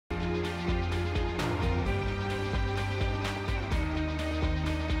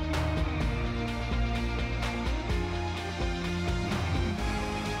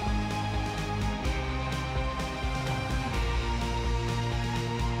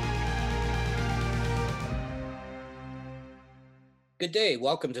Good day.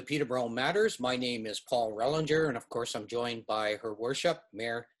 Welcome to Peterborough Matters. My name is Paul Rellinger, and of course, I'm joined by Her Worship,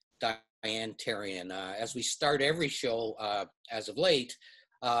 Mayor Diane Therrien. As we start every show as of late,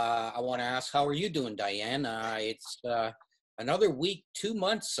 I want to ask, how are you doing, Diane? It's another week, 2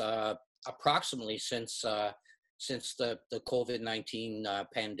 months approximately since the COVID-19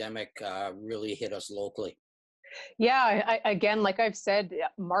 pandemic really hit us locally. Yeah, again, like I've said,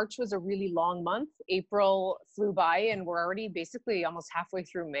 March was a really long month. April flew by, and we're already basically almost halfway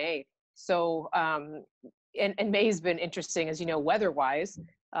through May. So, and May's been interesting, as you know, weather-wise.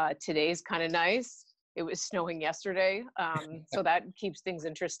 Today's kind of nice. It was snowing yesterday, so that keeps things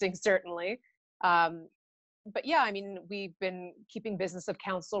interesting, certainly. Um, but yeah, I mean, we've been keeping business of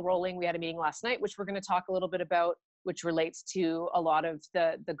council rolling. We had a meeting last night, which we're going to talk a little bit about, which relates to a lot of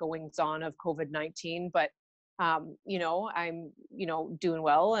the goings on of COVID-19. But I'm doing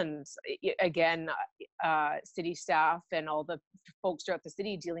well, and again, city staff and all the folks throughout the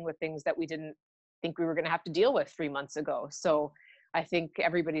city dealing with things that we didn't think we were going to have to deal with 3 months ago. So I think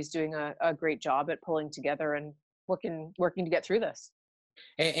everybody's doing a great job at pulling together and working to get through this.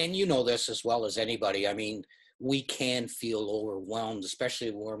 And you know this as well as anybody. I mean, we can feel overwhelmed,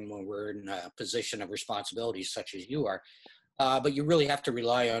 especially when we're in a position of responsibility such as you are. But you really have to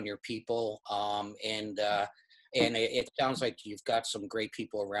rely on your people. And it sounds like you've got some great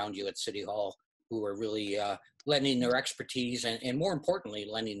people around you at City Hall who are really lending their expertise and more importantly,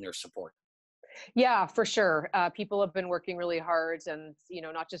 lending their support. Yeah, for sure. People have been working really hard, and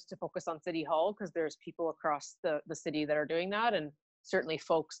not just to focus on City Hall, because there's people across the city that are doing that, and certainly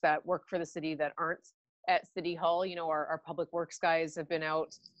folks that work for the city that aren't at City Hall. Our public works guys have been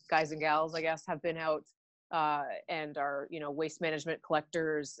out, guys and gals, I guess, have been out, and our waste management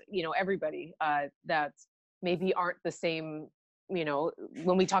collectors. Everybody that maybe aren't the same.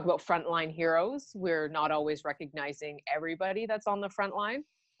 When we talk about frontline heroes, we're not always recognizing everybody that's on the front line.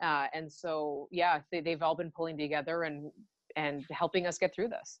 And so, yeah, they've all been pulling together and helping us get through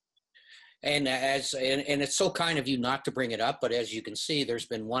this. And and it's so kind of you not to bring it up, but as you can see, there's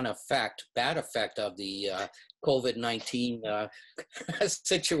been one bad effect of the COVID-19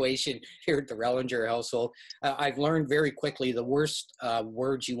 situation here at the Rellinger household. I've learned very quickly the worst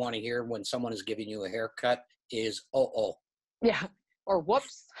words you want to hear when someone is giving you a haircut is "oh." Yeah, or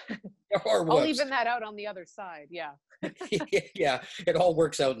whoops. Or I'll whoops. even that out on the other side. Yeah. Yeah, it all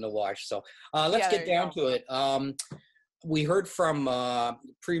works out in the wash. So let's Yeah, get there you down go. to it. We heard from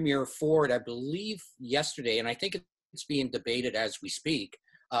Premier Ford, I believe, yesterday, and I think it's being debated as we speak,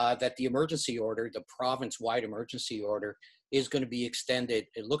 that the emergency order, the province-wide emergency order, is going to be extended,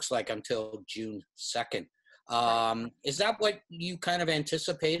 it looks like, until June 2nd. Right. Is that what you kind of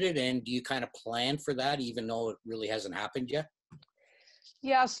anticipated, and do you kind of plan for that, even though it really hasn't happened yet?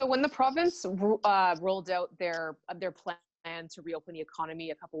 Yeah. So when the province rolled out their plan to reopen the economy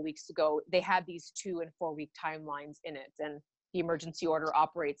a couple of weeks ago, they had these 2 and 4 week timelines in it, and the emergency order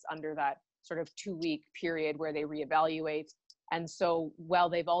operates under that sort of 2 week period where they reevaluate. And so, while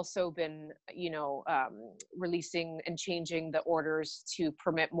they've also been, releasing and changing the orders to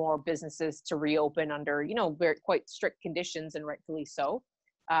permit more businesses to reopen under, very quite strict conditions, and rightfully so,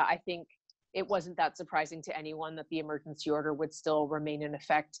 I think it wasn't that surprising to anyone that the emergency order would still remain in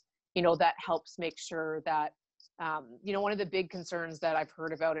effect. That helps make sure that, one of the big concerns that I've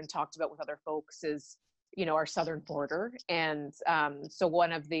heard about and talked about with other folks is, our southern border. And so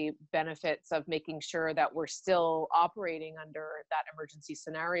one of the benefits of making sure that we're still operating under that emergency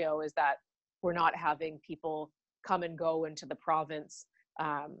scenario is that we're not having people come and go into the province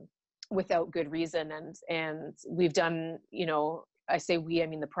without good reason. And we've done, I say we, I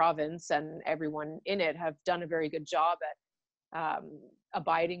mean the province and everyone in it have done a very good job at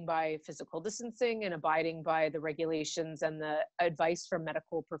abiding by physical distancing and abiding by the regulations and the advice from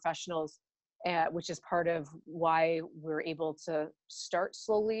medical professionals, which is part of why we're able to start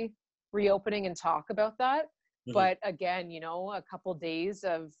slowly reopening and talk about that. Mm-hmm. But again, a couple days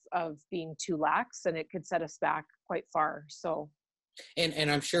of being too lax, and it could set us back quite far. So. And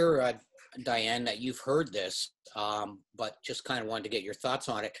I'm sure, Diane, that you've heard this, but just kind of wanted to get your thoughts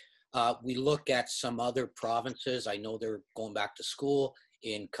on it. We look at some other provinces. I know they're going back to school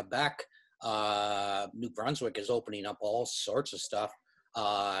in Quebec. New Brunswick is opening up all sorts of stuff,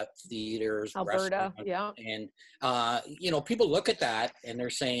 theaters, Alberta, restaurants. yeah. And, people look at that and they're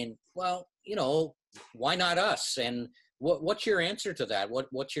saying, well, why not us? And what's your answer to that?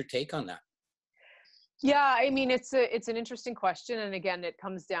 What's your take on that? Yeah, I mean, it's an interesting question. And again, it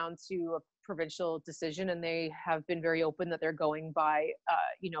comes down to a provincial decision, and they have been very open that they're going by,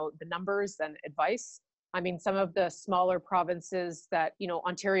 the numbers and advice. I mean, some of the smaller provinces that,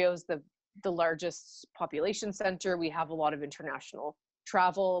 Ontario's the the largest population center. We have a lot of international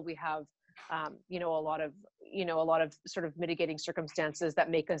travel. We have, a lot of sort of mitigating circumstances that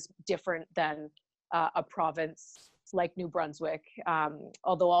make us different than a province like New Brunswick.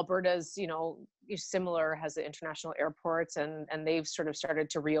 Although Alberta's, similar, has the international airports, and they've sort of started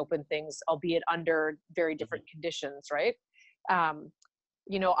to reopen things, albeit under very different conditions, right? I'm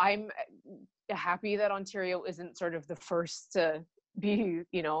happy that Ontario isn't sort of the first to be,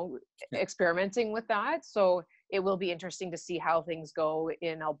 experimenting with that. So it will be interesting to see how things go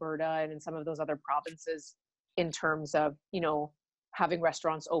in Alberta and in some of those other provinces in terms of, having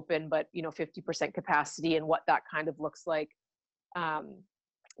restaurants open, but, 50% capacity, and what that kind of looks like.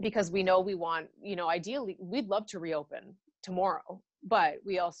 Because we know we want, ideally, we'd love to reopen tomorrow, but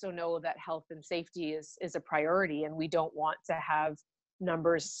we also know that health and safety is a priority, and we don't want to have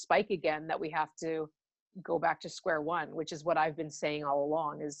numbers spike again, that we have to go back to square one, which is what I've been saying all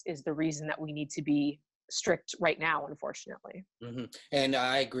along is the reason that we need to be strict right now, unfortunately. And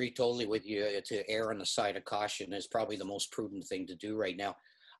I agree totally with you. To err on the side of caution is probably the most prudent thing to do right now.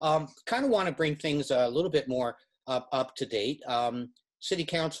 Kind of want to bring things a little bit more up to date. City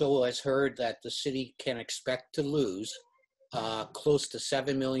Council has heard that the city can expect to lose close to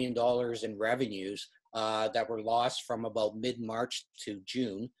 $7 million in revenues that were lost from about mid-March to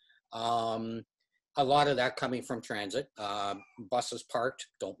June. A lot of that coming from transit. Buses parked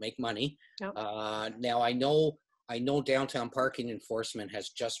don't make money. Yep. Now I know downtown parking enforcement has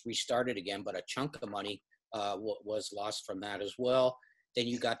just restarted again, but a chunk of money was lost from that as well. Then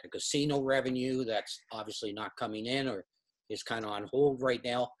you got the casino revenue that's obviously not coming in, or is kind of on hold right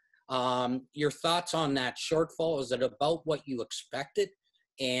now. Your thoughts on that shortfall? Is it about what you expected?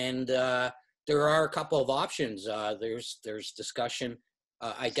 And there are a couple of options. There's discussion.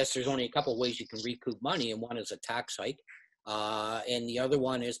 I guess there's only a couple of ways you can recoup money, and one is a tax hike, and the other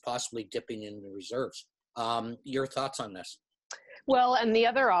one is possibly dipping in the reserves. Your thoughts on this? Well, and the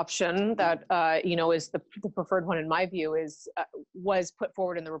other option that is the preferred one in my view was put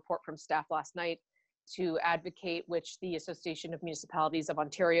forward in the report from staff last night, to advocate, which the Association of Municipalities of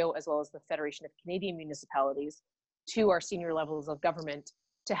Ontario, as well as the Federation of Canadian Municipalities, to our senior levels of government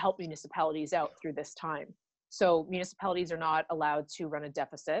to help municipalities out through this time. So municipalities are not allowed to run a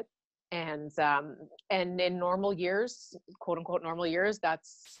deficit, and in normal years, quote unquote normal years,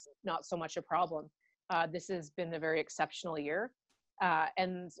 that's not so much a problem. This has been a very exceptional year,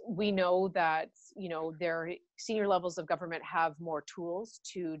 and we know that their senior levels of government have more tools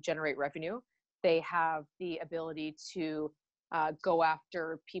to generate revenue. They have the ability to go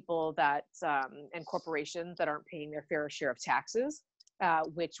after people that and corporations that aren't paying their fair share of taxes,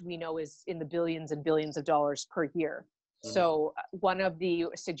 which we know is in the billions and billions of dollars per year. So one of the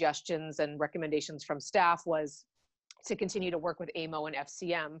suggestions and recommendations from staff was to continue to work with AMO and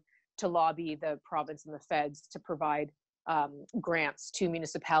FCM to lobby the province and the feds to provide grants to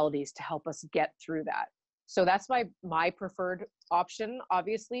municipalities to help us get through that. So that's my preferred option,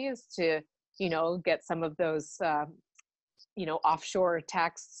 obviously, is to get some of those offshore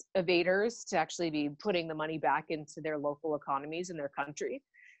tax evaders to actually be putting the money back into their local economies in their country.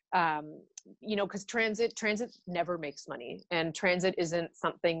 Because transit never makes money, and transit isn't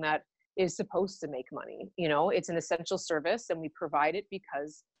something that is supposed to make money. It's an essential service, and we provide it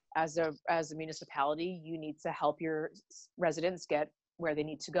because as a municipality, you need to help your residents get where they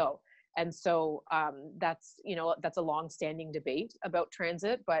need to go. And so that's a long-standing debate about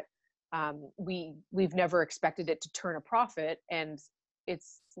transit, but we've never expected it to turn a profit, and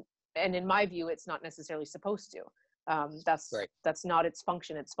in my view, it's not necessarily supposed to. That's right. That's not its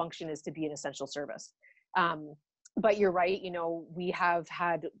function. Its function is to be an essential service. But you're right. We have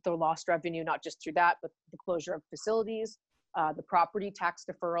had the lost revenue, not just through that, but the closure of facilities, the property tax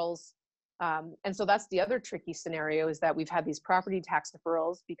deferrals. And so that's the other tricky scenario, is that we've had these property tax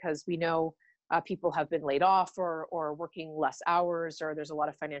deferrals because we know people have been laid off or working less hours, or there's a lot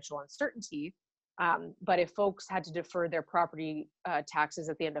of financial uncertainty. But if folks had to defer their property taxes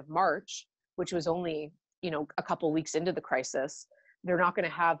at the end of March, which was only a couple weeks into the crisis, they're not going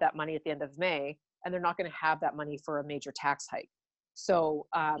to have that money at the end of May, and they're not going to have that money for a major tax hike. So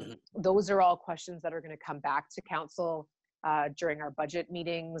those are all questions that are going to come back to council during our budget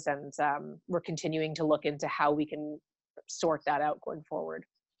meetings, and we're continuing to look into how we can sort that out going forward.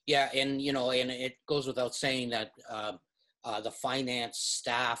 Yeah, and and it goes without saying that the finance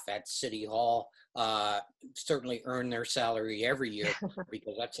staff at City Hall certainly earn their salary every year,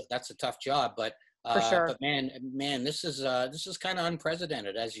 because that's a tough job. But for sure. But man, this is kind of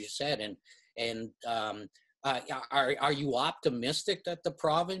unprecedented, as you said. And are you optimistic that the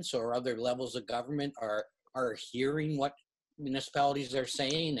province or other levels of government are hearing what municipalities are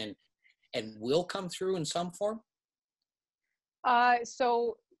saying and will come through in some form?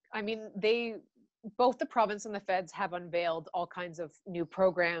 So, I mean, both the province and the feds have unveiled all kinds of new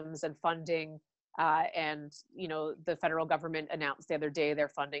programs and funding. And, the federal government announced the other day their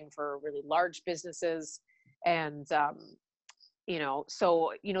funding for really large businesses. And, the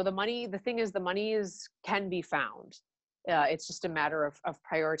money can be found. It's just a matter of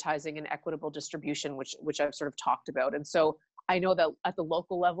prioritizing an equitable distribution, which I've sort of talked about. And so I know that at the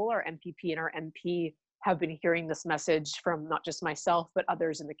local level, our MPP and our MP have been hearing this message from not just myself, but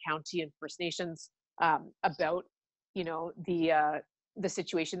others in the county and First Nations about, the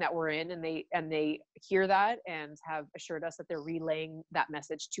situation that we're in, and they hear that and have assured us that they're relaying that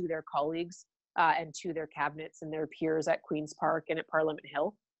message to their colleagues and to their cabinets and their peers at Queen's Park and at Parliament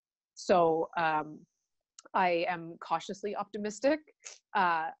Hill. So I am cautiously optimistic.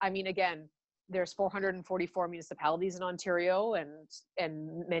 Again, there's 444 municipalities in Ontario and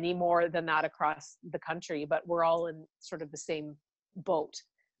many more than that across the country, but we're all in sort of the same boat.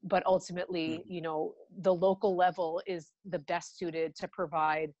 But ultimately, the local level is the best suited to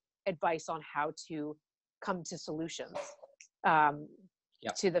provide advice on how to come to solutions.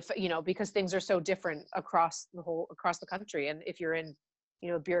 Because things are so different across the country. And if you're in,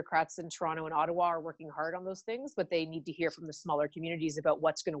 bureaucrats in Toronto and Ottawa are working hard on those things, but they need to hear from the smaller communities about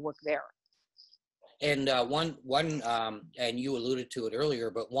what's going to work there. And and you alluded to it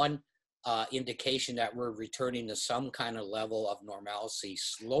earlier, but one indication that we're returning to some kind of level of normalcy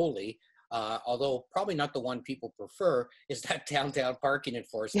slowly, although probably not the one people prefer, is that downtown parking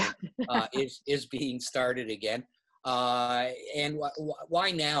enforcement is being started again. And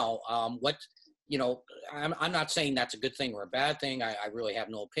why now? I'm not saying that's a good thing or a bad thing. I really have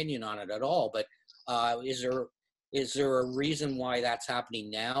no opinion on it at all. But is there a reason why that's happening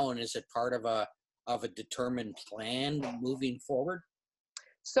now? And is it part of a determined plan moving forward?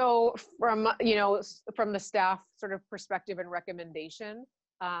 So from the staff sort of perspective and recommendation,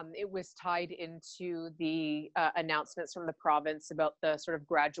 it was tied into the announcements from the province about the sort of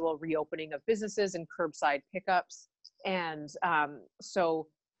gradual reopening of businesses and curbside pickups. And part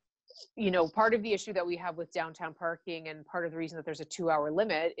of the issue that we have with downtown parking, and part of the reason that there's a 2-hour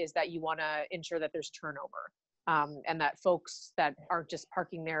limit, is that you want to ensure that there's turnover and that folks that aren't just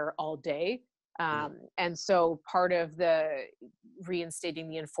parking there all day. And so part of the reinstating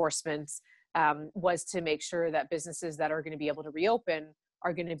the enforcement was to make sure that businesses that are going to be able to reopen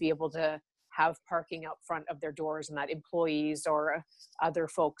are going to be able to have parking out front of their doors, and that employees or other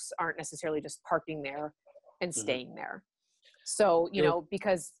folks aren't necessarily just parking there and staying there. So,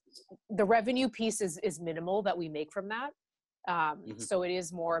 because the revenue piece is minimal that we make from that. So it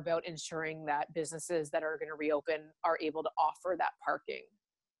is more about ensuring that businesses that are going to reopen are able to offer that parking.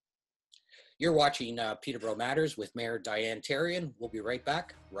 You're watching Peterborough Matters with Mayor Diane Therrien. We'll be right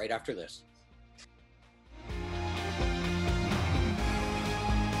back right after this.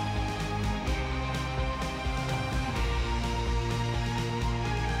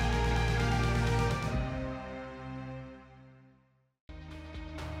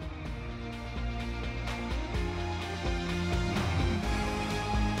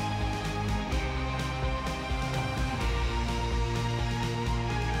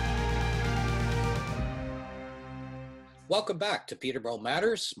 Welcome back to Peterborough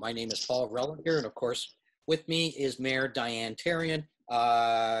Matters. My name is Paul Rellinger, and of course, with me is Mayor Diane Therrien.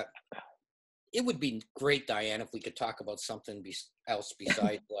 It would be great, Diane, if we could talk about something else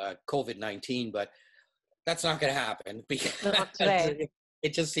besides COVID-19, but that's not going to happen because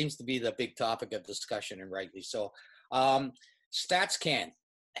it just seems to be the big topic of discussion, and rightly so. StatsCan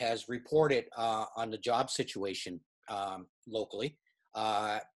has reported on the job situation locally.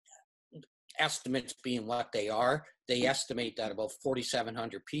 Estimates being what they are, they estimate that about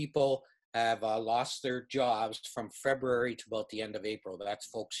 4,700 people have lost their jobs from February to about the end of April. That's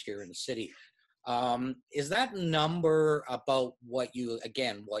folks here in the city. Is that number about what you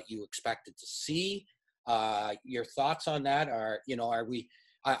expected to see? Your thoughts on that?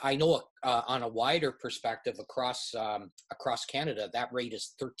 I know on a wider perspective across Canada, that rate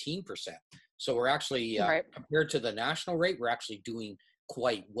is 13%. So we're actually, compared to the national rate, we're actually doing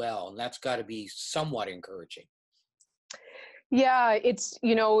quite well, and that's got to be somewhat encouraging. Yeah, it's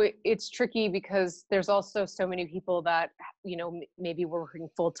tricky because there's also so many people that maybe were working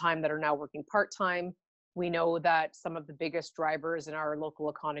full-time that are now working part-time. We know that some of the biggest drivers in our local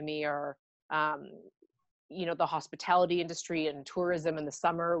economy are the hospitality industry and tourism in the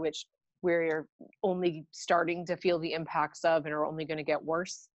summer, which we're only starting to feel the impacts of and are only going to get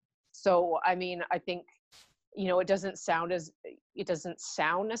worse. So I think it doesn't sound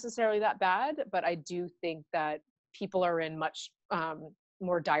necessarily that bad, but I do think that people are in much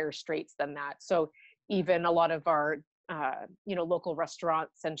more dire straits than that. So even a lot of our, local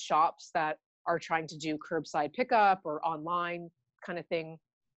restaurants and shops that are trying to do curbside pickup or online kind of thing,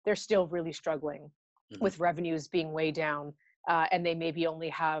 they're still really struggling with revenues being way down. And they maybe only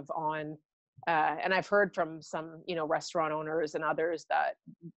have on, and I've heard from some, restaurant owners and others that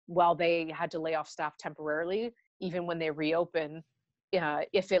while they had to lay off staff temporarily, even when they reopen,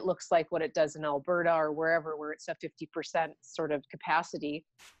 if it looks like what it does in Alberta or wherever, where it's a 50% sort of capacity,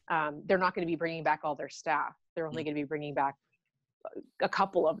 they're not going to be bringing back all their staff. They're only going to be bringing back a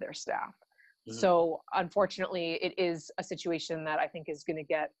couple of their staff. So unfortunately, it is a situation that I think is going to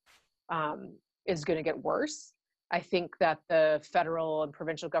get worse. I think that the federal and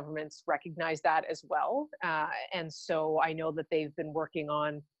provincial governments recognize that as well. And so I know that they've been working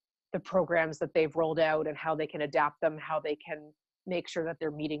on the programs that they've rolled out and how they can adapt them, how they can make sure that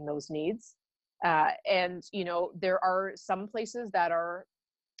they're meeting those needs. And, there are some places that are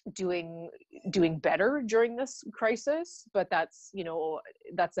doing better during this crisis, but that's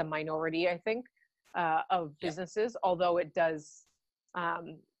a minority, I think, of businesses, although it does,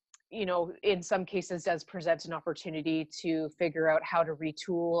 in some cases does present an opportunity to figure out how to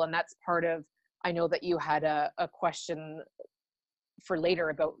retool. And that's part of, I know that you had a question for later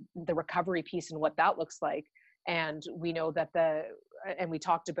about the recovery piece and what that looks like. And we know that and we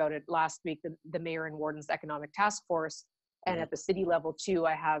talked about it last week, the Mayor and Warden's Economic Task Force. And at the city level too,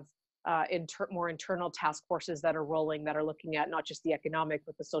 I have more internal task forces that are rolling, that are looking at not just the economic,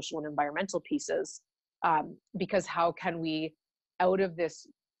 but the social and environmental pieces. Because how can we, out of this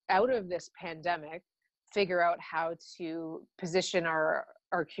pandemic, figure out how to position our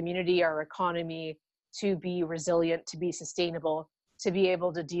community, our economy to be resilient, to be sustainable, to be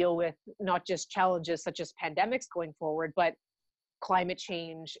able to deal with not just challenges such as pandemics going forward, but climate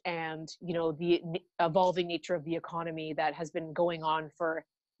change and, the evolving nature of the economy that has been going on for,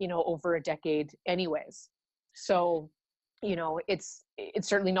 over a decade anyways. So, it's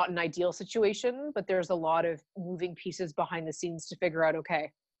certainly not an ideal situation, but there's a lot of moving pieces behind the scenes to figure out,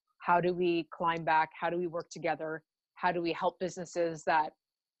 okay, how do we climb back? How do we work together? How do we help businesses that,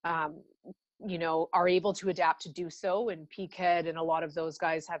 are able to adapt to do so? And PCAD and a lot of those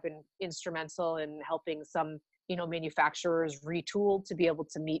guys have been instrumental in helping some, manufacturers retool to be able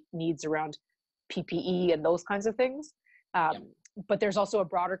to meet needs around PPE and those kinds of things. But there's also a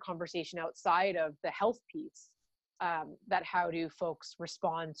broader conversation outside of the health piece, that how do folks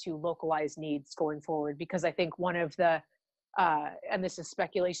respond to localized needs going forward? Because I think one of the, and this is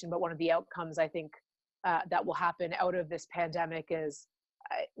speculation, but one of the outcomes I think that will happen out of this pandemic is,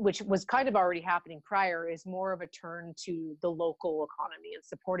 which was kind of already happening prior, is more of a turn to the local economy and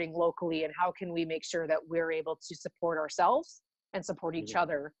supporting locally, and how can we make sure that we're able to support ourselves and support each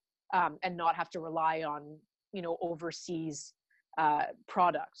other, and not have to rely on, overseas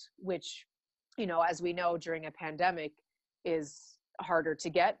product, which, as we know, during a pandemic is harder to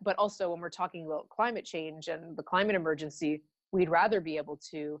get. But also when we're talking about climate change and the climate emergency, we'd rather be able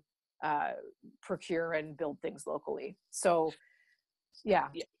to procure and build things locally. So yeah.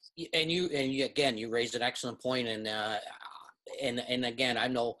 And you again, you raised an excellent point. And again,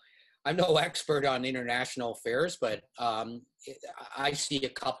 I'm no expert on international affairs, but I see a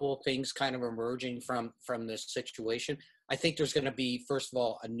couple of things kind of emerging from this situation. I think there's going to be, first of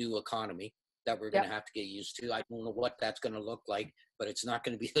all, a new economy that we're going to have to get used to. I don't know what that's going to look like, but it's not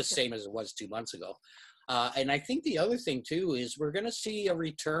going to be the same as it was 2 months ago. And I think the other thing too is we're going to see a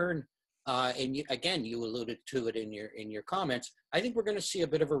return. And you alluded to it in your comments. I think we're going to see a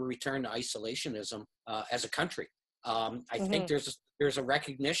bit of a return to isolationism as a country. I think there's a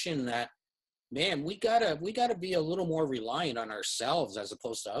recognition that, man, we gotta be a little more reliant on ourselves as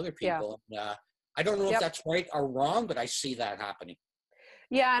opposed to other people. Yeah. I don't know if that's right or wrong, but I see that happening.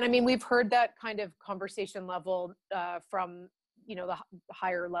 Yeah, and I mean, we've heard that kind of conversation level from the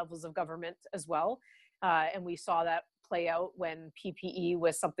higher levels of government as well, and we saw that play out when PPE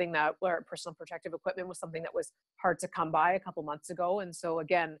was something that, where personal protective equipment was something that was hard to come by a couple months ago. And so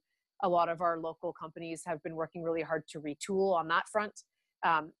again, a lot of our local companies have been working really hard to retool on that front.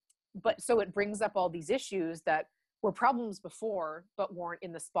 But so it brings up all these issues that were problems before, but weren't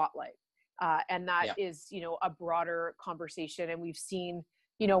in the spotlight. And that is, a broader conversation. And we've seen,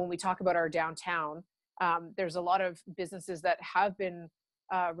 when we talk about our downtown, there's a lot of businesses that have been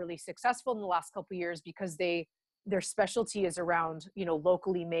really successful in the last couple of years because their specialty is around,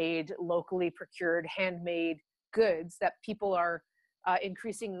 locally made, locally procured, handmade goods that people are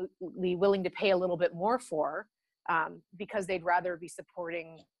increasingly willing to pay a little bit more for, because they'd rather be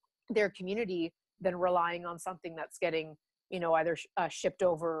supporting their community than relying on something that's getting, either shipped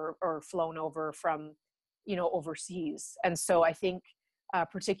over or flown over from, overseas. And so I think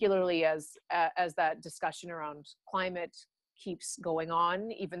particularly as that discussion around climate keeps going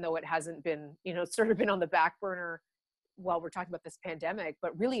on, even though it hasn't been, sort of been on the back burner while we're talking about this pandemic,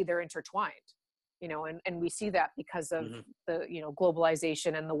 but really they're intertwined, and we see that because of the,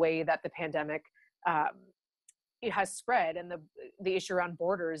 globalization and the way that the pandemic it has spread, and the issue around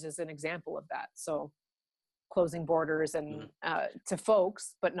borders is an example of that. So closing borders and to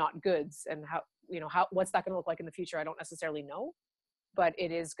folks, but not goods, and what's that going to look like in the future? I don't necessarily know, but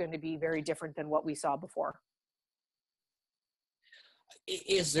it is going to be very different than what we saw before.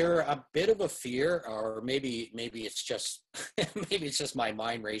 Is there a bit of a fear, or maybe it's just maybe it's just my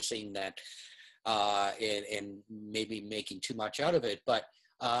mind racing that and maybe making too much out of it, but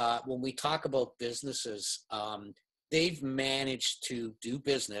when we talk about businesses, they've managed to do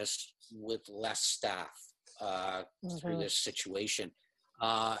business with less staff through this situation.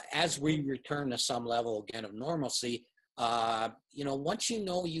 As we return to some level again of normalcy, once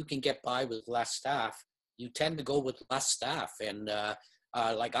you can get by with less staff, you tend to go with less staff. And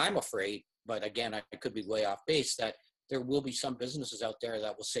like, I'm afraid, but again, I could be way off base, that there will be some businesses out there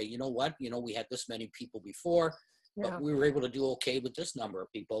that will say, you know what, we had this many people before, but we were able to do okay with this number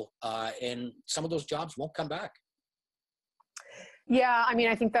of people. And some of those jobs won't come back. Yeah, I mean,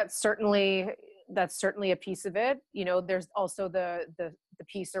 I think that's certainly a piece of it. There's also the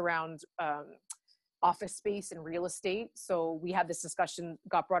piece around office space and real estate. So we had this discussion,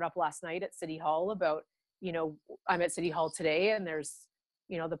 got brought up last night at City Hall about, I'm at City Hall today, and there's,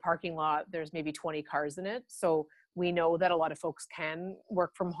 the parking lot, there's maybe 20 cars in it. So we know that a lot of folks can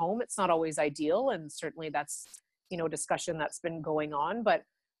work from home. It's not always ideal, and certainly that's, a discussion that's been going on. But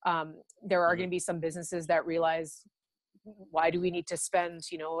there are going to be some businesses that realize, why do we need to spend,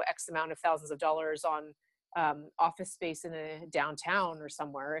 X amount of thousands of dollars on office space in a downtown or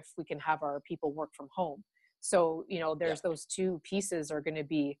somewhere if we can have our people work from home? So, there's those two pieces are going to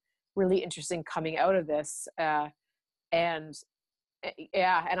be really interesting coming out of this. And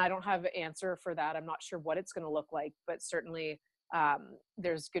I don't have an answer for that. I'm not sure what it's going to look like, but certainly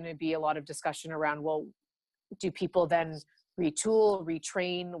there's going to be a lot of discussion around, well, do people then retool,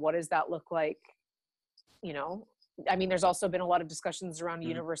 retrain? What does that look like? I mean, there's also been a lot of discussions around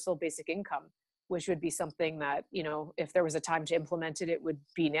universal basic income, which would be something that, if there was a time to implement it, it would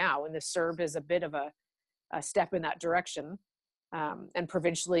be now. And this CERB is a bit of a step in that direction. And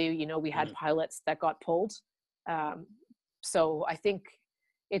provincially, we had pilots that got pulled. So I think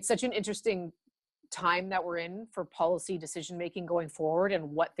it's such an interesting time that we're in for policy decision-making going forward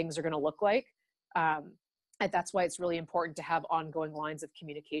and what things are going to look like. And that's why it's really important to have ongoing lines of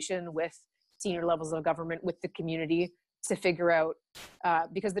communication with senior levels of government, with the community, to figure out,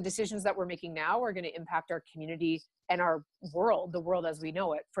 because the decisions that we're making now are going to impact our community and our world, the world as we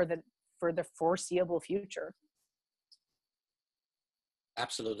know it, for the foreseeable future.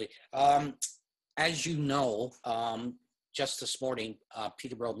 Absolutely. As you know, just this morning,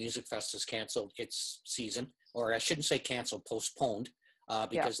 Peterborough Music Fest has canceled its season, or I shouldn't say canceled, postponed,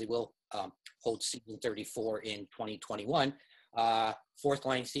 because they will hold season 34 in 2021. Fourth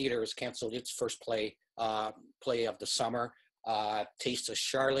Line Theatre has canceled its first play of the summer. Taste of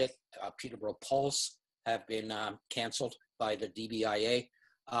Charlotte, Peterborough Pulse have been canceled by the DBIA.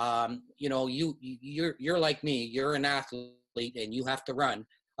 You're like me. You're an athlete and you have to run.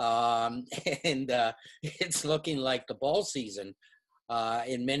 And it's looking like the ball season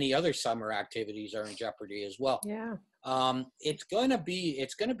and many other summer activities are in jeopardy as well. Yeah. It's gonna be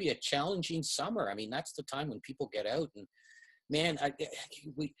a challenging summer. I mean, that's the time when people get out, and man,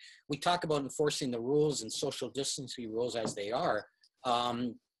 we talk about enforcing the rules and social distancing rules as they are.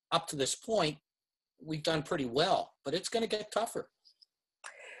 Up to this point, we've done pretty well, but it's going to get tougher.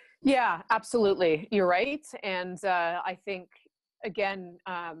 Yeah, absolutely. You're right. And I think, again,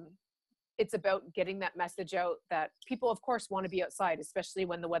 it's about getting that message out that people, of course, want to be outside, especially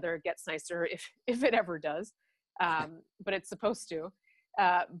when the weather gets nicer, if it ever does. But it's supposed to.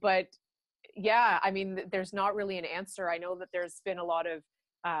 But yeah, I mean, there's not really an answer. I know that there's been a lot of,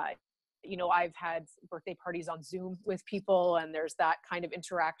 I've had birthday parties on Zoom with people, and there's that kind of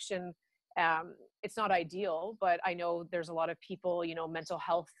interaction. It's not ideal, but I know there's a lot of people, mental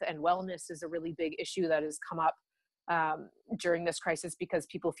health and wellness is a really big issue that has come up during this crisis because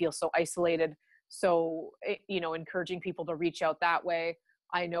people feel so isolated. So, encouraging people to reach out that way.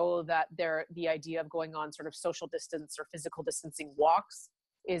 I know that the idea of going on sort of social distance or physical distancing walks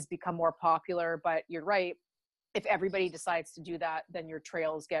is become more popular, but you're right. If everybody decides to do that, then your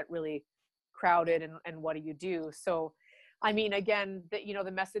trails get really crowded, and what do you do? So, I mean, again,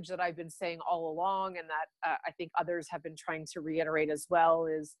 the message that I've been saying all along, and that I think others have been trying to reiterate as well,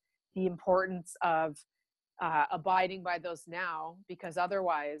 is the importance of abiding by those now, because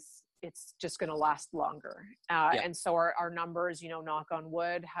otherwise it's just going to last longer. Yeah. And so our numbers, knock on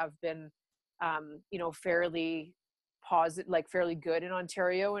wood, have been, fairly positive, like fairly good in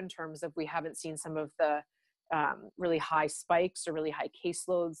Ontario, in terms of we haven't seen some of the really high spikes or really high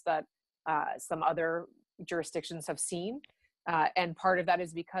caseloads that some other jurisdictions have seen. And part of that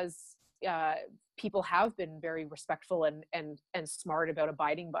is because people have been very respectful and smart about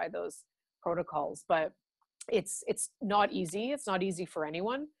abiding by those protocols. But it's not easy. It's not easy for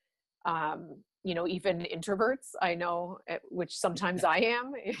anyone. Even introverts, I know, which sometimes I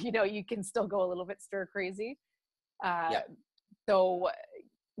am, you can still go a little bit stir crazy. So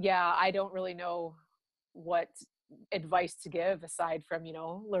yeah, I don't really know what advice to give aside from,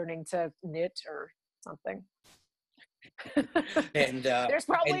 learning to knit or something. And there's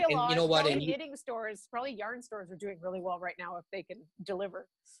probably a lot. You know what? Probably knitting stores, probably yarn stores are doing really well right now if they can deliver.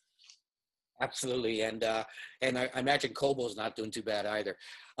 Absolutely, and I imagine Kobo's not doing too bad either.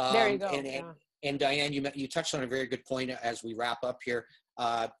 There you go. And Diane, you touched on a very good point as we wrap up here.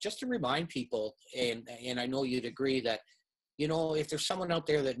 Just to remind people, and I know you'd agree that, if there's someone out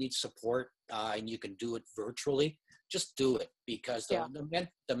there that needs support and you can do it virtually, just do it, because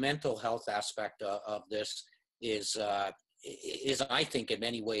the mental health aspect of this is I think in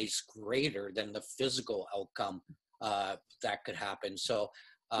many ways greater than the physical outcome that could happen. So.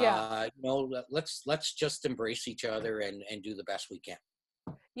 Let's just embrace each other and do the best we can.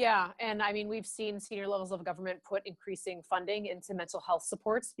 Yeah, and I mean, we've seen senior levels of government put increasing funding into mental health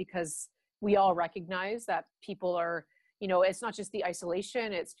supports, because we all recognize that people are, it's not just the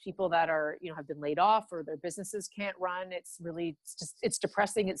isolation, it's people that are, have been laid off or their businesses can't run. It's really, it's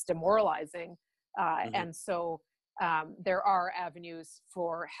depressing, it's demoralizing. And so there are avenues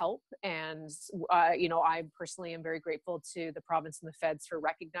for help. And, I personally am very grateful to the province and the feds for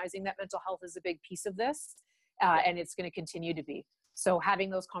recognizing that mental health is a big piece of this, and it's going to continue to be. So having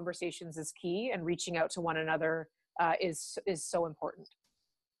those conversations is key, and reaching out to one another is so important.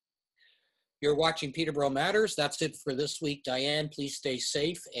 You're watching Peterborough Matters. That's it for this week. Diane, please stay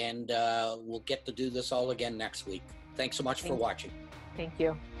safe, and we'll get to do this all again next week. Thanks so much for watching. Thank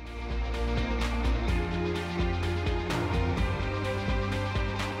you.